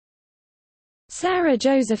Sara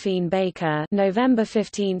Josephine Baker (November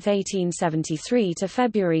 15, 1873 to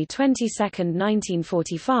February 22,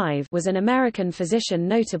 1945) was an American physician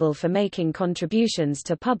notable for making contributions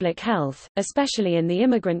to public health, especially in the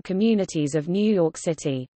immigrant communities of New York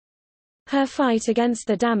City. Her fight against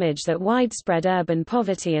the damage that widespread urban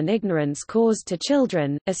poverty and ignorance caused to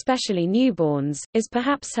children, especially newborns, is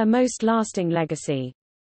perhaps her most lasting legacy.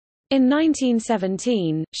 In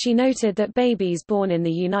 1917, she noted that babies born in the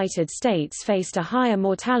United States faced a higher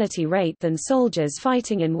mortality rate than soldiers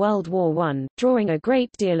fighting in World War I, drawing a great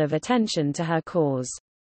deal of attention to her cause.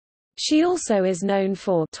 She also is known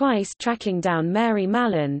for twice tracking down Mary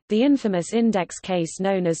Mallon, the infamous index case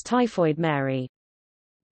known as Typhoid Mary.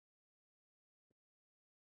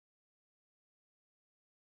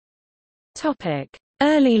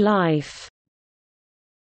 Early life.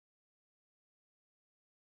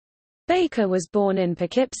 Baker was born in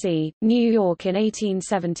Poughkeepsie, New York in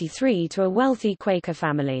 1873 to a wealthy Quaker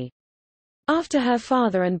family. After her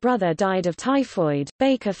father and brother died of typhoid,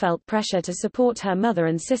 Baker felt pressure to support her mother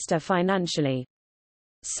and sister financially.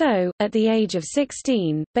 So, at the age of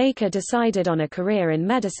 16, Baker decided on a career in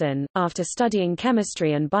medicine. After studying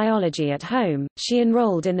chemistry and biology at home, she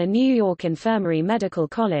enrolled in the New York Infirmary Medical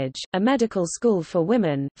College, a medical school for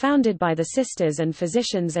women, founded by the sisters and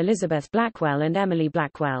physicians Elizabeth Blackwell and Emily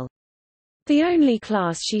Blackwell. The only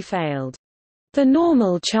class she failed, the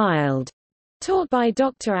normal child, taught by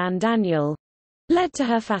Dr. Ann Daniel, led to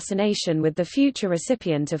her fascination with the future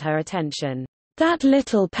recipient of her attention, that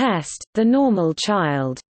little pest, the normal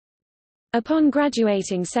child. Upon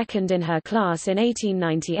graduating second in her class in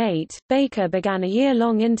 1898, Baker began a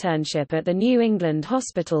year-long internship at the New England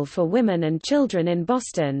Hospital for Women and Children in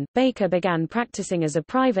Boston. Baker began practicing as a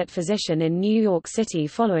private physician in New York City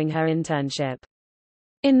following her internship.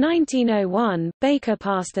 In 1901, Baker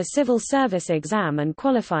passed the civil service exam and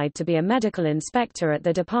qualified to be a medical inspector at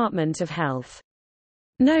the Department of Health.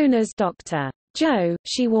 Known as Dr. Joe,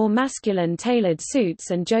 she wore masculine tailored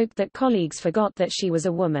suits and joked that colleagues forgot that she was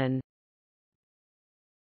a woman.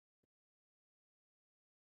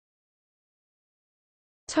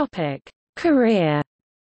 Career.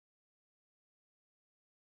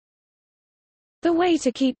 The way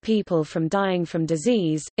to keep people from dying from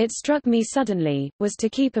disease, it struck me suddenly, was to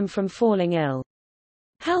keep them from falling ill.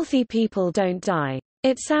 Healthy people don't die.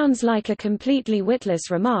 It sounds like a completely witless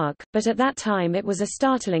remark, but at that time it was a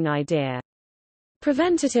startling idea.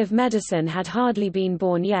 Preventative medicine had hardly been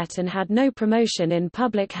born yet and had no promotion in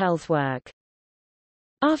public health work.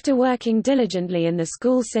 After working diligently in the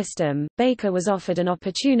school system, Baker was offered an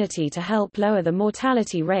opportunity to help lower the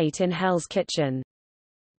mortality rate in Hell's Kitchen.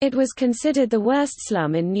 It was considered the worst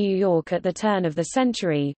slum in New York at the turn of the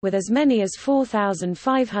century, with as many as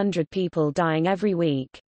 4,500 people dying every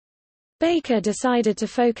week. Baker decided to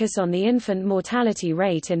focus on the infant mortality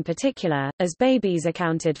rate in particular, as babies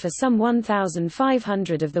accounted for some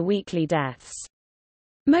 1,500 of the weekly deaths.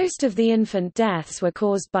 Most of the infant deaths were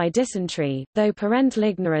caused by dysentery, though parental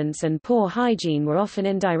ignorance and poor hygiene were often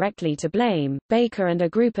indirectly to blame. Baker and a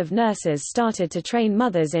group of nurses started to train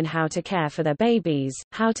mothers in how to care for their babies,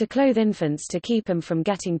 how to clothe infants to keep them from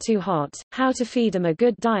getting too hot, how to feed them a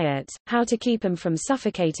good diet, how to keep them from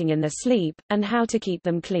suffocating in their sleep, and how to keep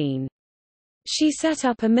them clean. She set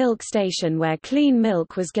up a milk station where clean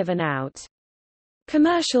milk was given out.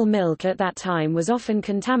 Commercial milk at that time was often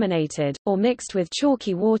contaminated, or mixed with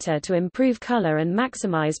chalky water to improve color and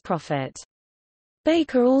maximize profit.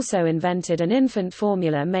 Baker also invented an infant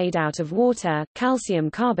formula made out of water, calcium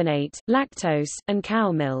carbonate, lactose, and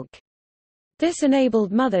cow milk. This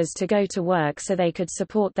enabled mothers to go to work so they could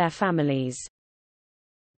support their families.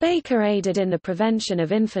 Baker aided in the prevention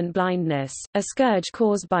of infant blindness, a scourge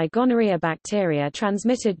caused by gonorrhea bacteria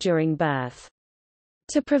transmitted during birth.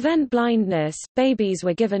 To prevent blindness, babies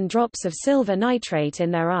were given drops of silver nitrate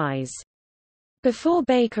in their eyes. Before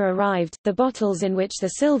Baker arrived, the bottles in which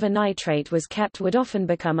the silver nitrate was kept would often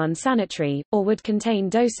become unsanitary, or would contain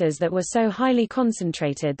doses that were so highly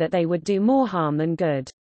concentrated that they would do more harm than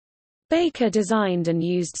good. Baker designed and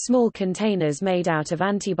used small containers made out of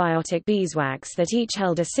antibiotic beeswax that each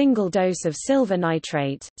held a single dose of silver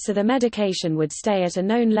nitrate, so the medication would stay at a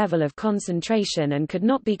known level of concentration and could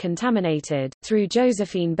not be contaminated. Through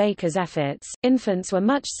Josephine Baker's efforts, infants were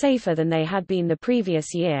much safer than they had been the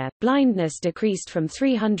previous year. Blindness decreased from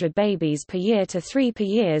 300 babies per year to 3 per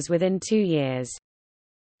year within 2 years.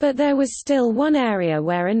 But there was still one area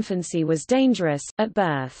where infancy was dangerous, at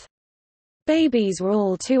birth. Babies were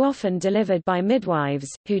all too often delivered by midwives,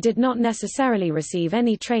 who did not necessarily receive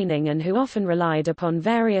any training and who often relied upon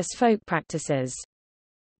various folk practices.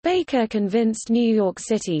 Baker convinced New York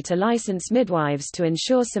City to license midwives to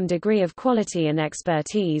ensure some degree of quality and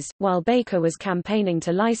expertise. While Baker was campaigning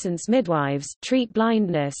to license midwives, treat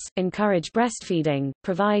blindness, encourage breastfeeding,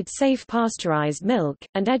 provide safe pasteurized milk,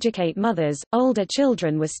 and educate mothers, older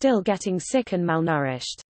children were still getting sick and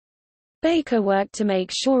malnourished. Baker worked to make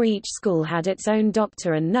sure each school had its own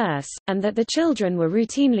doctor and nurse, and that the children were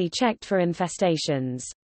routinely checked for infestations.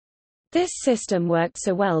 This system worked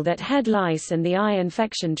so well that head lice and the eye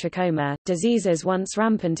infection trachoma, diseases once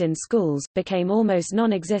rampant in schools, became almost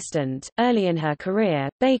non-existent. Early in her career,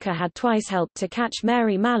 Baker had twice helped to catch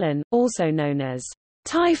Mary Mallon, also known as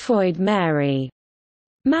Typhoid Mary.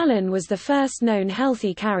 Mallon was the first known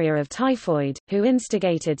healthy carrier of typhoid, who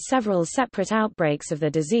instigated several separate outbreaks of the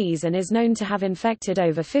disease and is known to have infected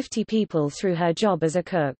over 50 people through her job as a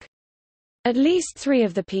cook. At least 3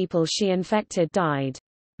 of the people she infected died.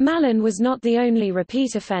 Mallon was not the only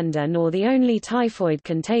repeat offender nor the only typhoid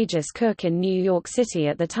contagious cook in New York City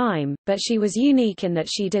at the time, but she was unique in that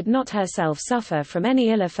she did not herself suffer from any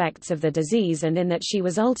ill effects of the disease and in that she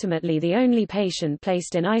was ultimately the only patient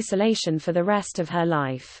placed in isolation for the rest of her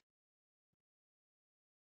life.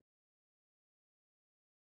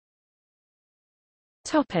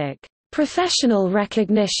 Topic: Professional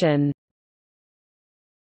recognition.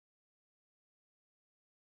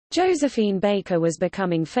 Josephine Baker was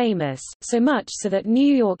becoming famous, so much so that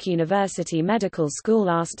New York University Medical School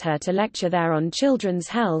asked her to lecture there on children's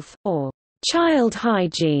health, or child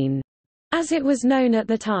hygiene, as it was known at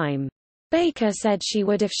the time. Baker said she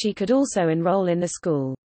would if she could also enroll in the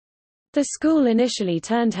school. The school initially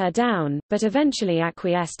turned her down, but eventually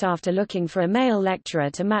acquiesced after looking for a male lecturer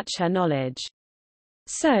to match her knowledge.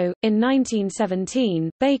 So, in 1917,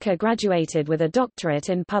 Baker graduated with a doctorate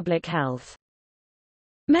in public health.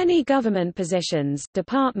 Many government positions,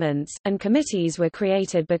 departments, and committees were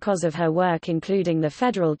created because of her work, including the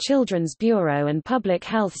Federal Children's Bureau and Public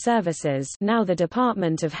Health Services, now the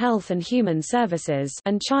Department of Health and Human Services,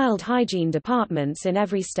 and child hygiene departments in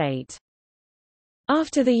every state.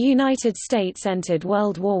 After the United States entered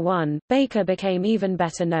World War I, Baker became even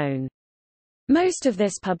better known. Most of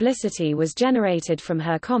this publicity was generated from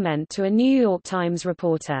her comment to a New York Times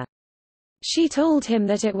reporter. She told him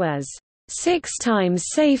that it was 6 times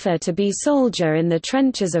safer to be soldier in the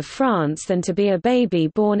trenches of France than to be a baby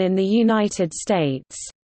born in the United States.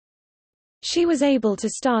 She was able to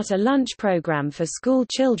start a lunch program for school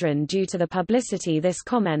children due to the publicity this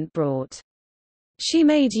comment brought. She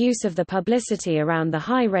made use of the publicity around the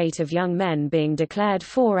high rate of young men being declared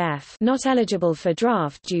 4F, not eligible for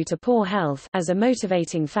draft due to poor health, as a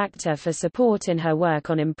motivating factor for support in her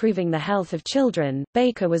work on improving the health of children.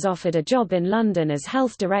 Baker was offered a job in London as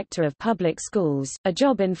health director of public schools, a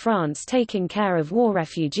job in France taking care of war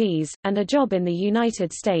refugees, and a job in the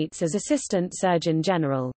United States as assistant surgeon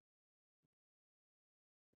general.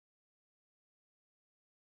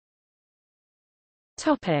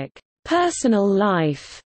 Topic: Personal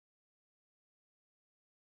life.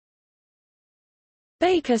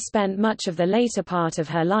 Baker spent much of the later part of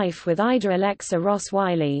her life with Ida Alexa Ross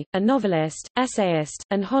Wiley, a novelist, essayist,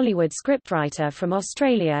 and Hollywood scriptwriter from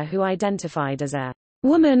Australia who identified as a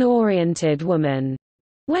woman-oriented woman.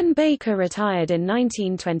 When Baker retired in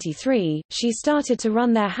 1923, she started to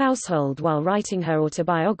run their household while writing her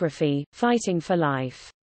autobiography, Fighting for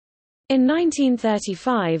Life. In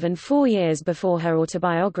 1935 and 4 years before her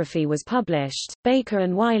autobiography was published, Baker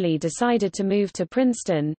and Wiley decided to move to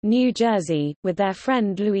Princeton, New Jersey, with their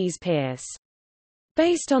friend Louise Pierce.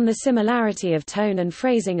 Based on the similarity of tone and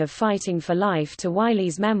phrasing of Fighting for Life to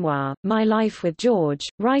Wiley's memoir, My Life with George,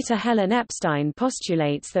 writer Helen Epstein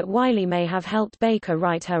postulates that Wiley may have helped Baker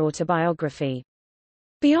write her autobiography.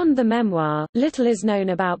 Beyond the memoir, little is known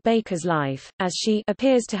about Baker's life, as she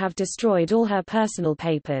appears to have destroyed all her personal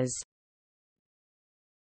papers.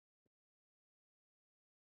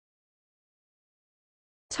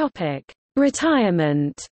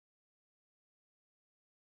 Retirement.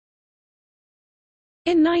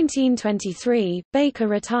 In 1923, Baker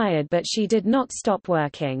retired, but she did not stop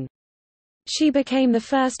working. She became the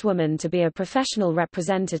first woman to be a professional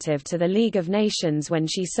representative to the League of Nations when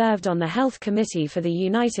she served on the Health Committee for the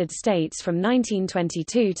United States from 1922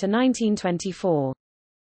 to 1924.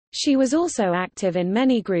 She was also active in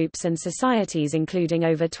many groups and societies, including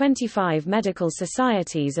over 25 medical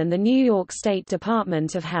societies and the New York State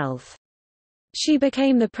Department of Health. She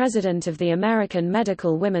became the president of the American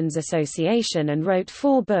Medical Women's Association and wrote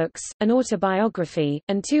 4 books, an autobiography,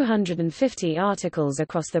 and 250 articles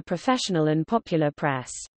across the professional and popular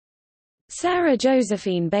press. Sara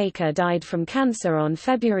Josephine Baker died from cancer on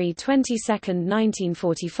February 22,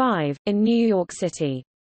 1945, in New York City.